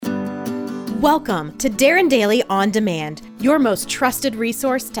Welcome to Darren Daily On Demand, your most trusted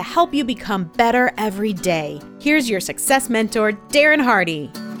resource to help you become better every day. Here's your success mentor, Darren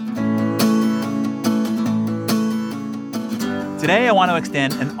Hardy. Today, I want to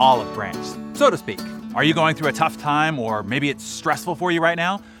extend an olive branch, so to speak. Are you going through a tough time, or maybe it's stressful for you right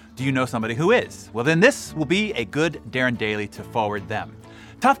now? Do you know somebody who is? Well, then this will be a good Darren Daily to forward them.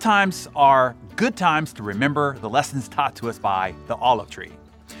 Tough times are good times to remember the lessons taught to us by the olive tree.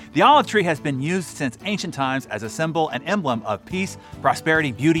 The olive tree has been used since ancient times as a symbol and emblem of peace,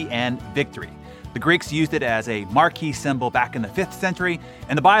 prosperity, beauty, and victory. The Greeks used it as a marquee symbol back in the 5th century,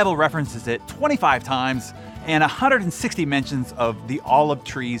 and the Bible references it 25 times and 160 mentions of the olive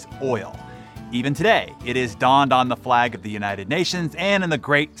tree's oil. Even today, it is donned on the flag of the United Nations and in the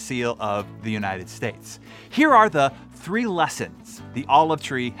Great Seal of the United States. Here are the 3 lessons the olive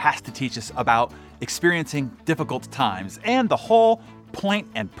tree has to teach us about experiencing difficult times and the whole point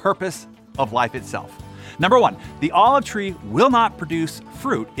and purpose of life itself. Number 1, the olive tree will not produce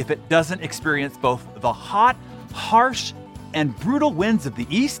fruit if it doesn't experience both the hot, harsh, and brutal winds of the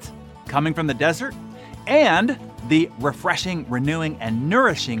east coming from the desert and the refreshing, renewing, and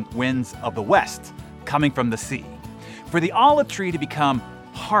nourishing winds of the west coming from the sea. For the olive tree to become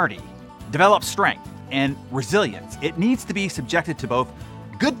hardy, develop strength, and resilience, it needs to be subjected to both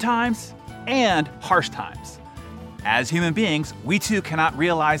good times and harsh times. As human beings, we too cannot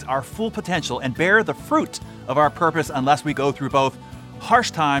realize our full potential and bear the fruit of our purpose unless we go through both harsh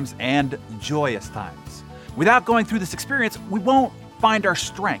times and joyous times. Without going through this experience, we won't find our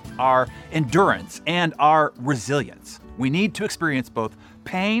strength, our endurance, and our resilience. We need to experience both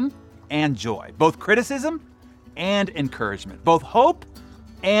pain and joy, both criticism and encouragement, both hope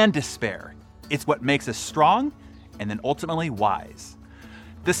and despair. It's what makes us strong and then ultimately wise.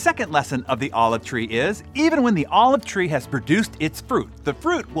 The second lesson of the olive tree is, even when the olive tree has produced its fruit, the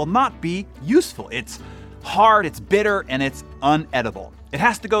fruit will not be useful. It's hard, it's bitter, and it's unedible. It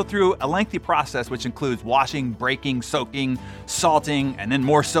has to go through a lengthy process which includes washing, breaking, soaking, salting, and then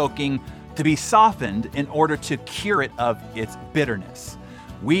more soaking to be softened in order to cure it of its bitterness.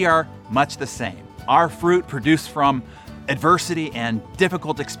 We are much the same. Our fruit produced from adversity and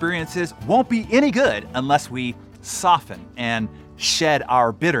difficult experiences won't be any good unless we soften and shed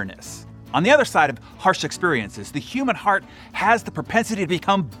our bitterness. On the other side of harsh experiences, the human heart has the propensity to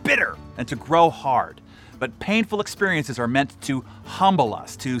become bitter and to grow hard. But painful experiences are meant to humble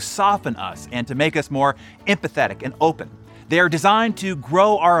us, to soften us, and to make us more empathetic and open. They are designed to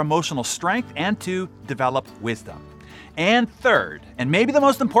grow our emotional strength and to develop wisdom. And third, and maybe the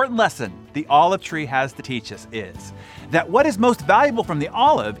most important lesson the olive tree has to teach us is that what is most valuable from the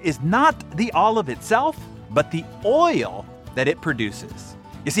olive is not the olive itself, but the oil that it produces.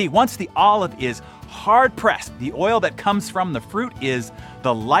 You see, once the olive is hard pressed, the oil that comes from the fruit is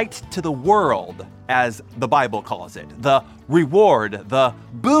the light to the world, as the Bible calls it, the reward, the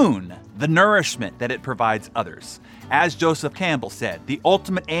boon, the nourishment that it provides others. As Joseph Campbell said, the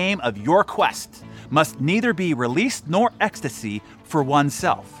ultimate aim of your quest must neither be release nor ecstasy for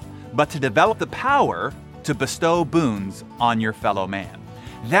oneself, but to develop the power to bestow boons on your fellow man.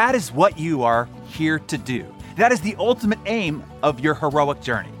 That is what you are here to do. That is the ultimate aim of your heroic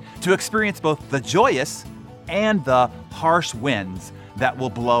journey, to experience both the joyous and the harsh winds that will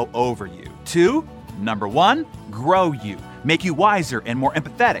blow over you. To, number 1, grow you, make you wiser and more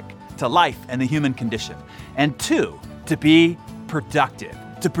empathetic to life and the human condition. And 2, to be productive,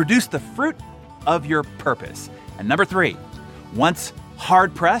 to produce the fruit of your purpose. And number 3, once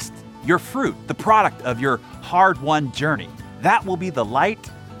hard pressed, your fruit, the product of your hard-won journey, that will be the light,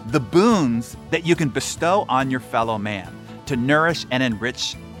 the boons that you can bestow on your fellow man to nourish and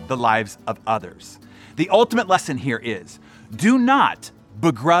enrich the lives of others. The ultimate lesson here is, do not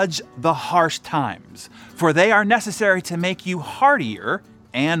begrudge the harsh times, for they are necessary to make you hardier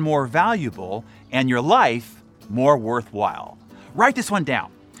and more valuable and your life more worthwhile. Write this one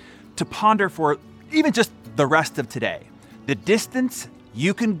down to ponder for even just the rest of today. The distance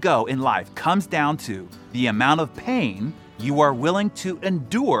you can go in life comes down to the amount of pain you are willing to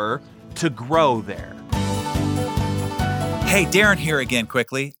endure to grow there. Hey, Darren here again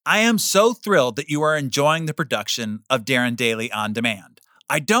quickly. I am so thrilled that you are enjoying the production of Darren Daily On Demand.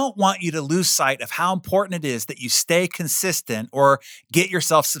 I don't want you to lose sight of how important it is that you stay consistent or get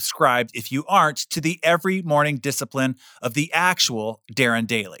yourself subscribed, if you aren't, to the every morning discipline of the actual Darren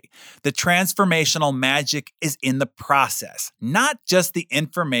Daily. The transformational magic is in the process, not just the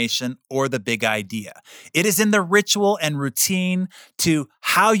information or the big idea. It is in the ritual and routine to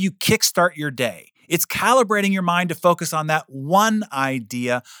how you kickstart your day. It's calibrating your mind to focus on that one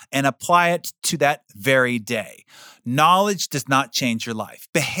idea and apply it to that very day. Knowledge does not change your life.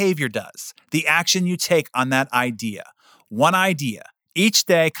 Behavior does. The action you take on that idea. One idea, each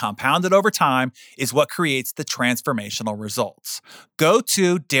day compounded over time, is what creates the transformational results. Go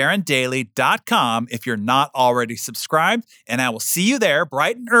to darrendaily.com if you're not already subscribed, and I will see you there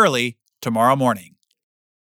bright and early tomorrow morning.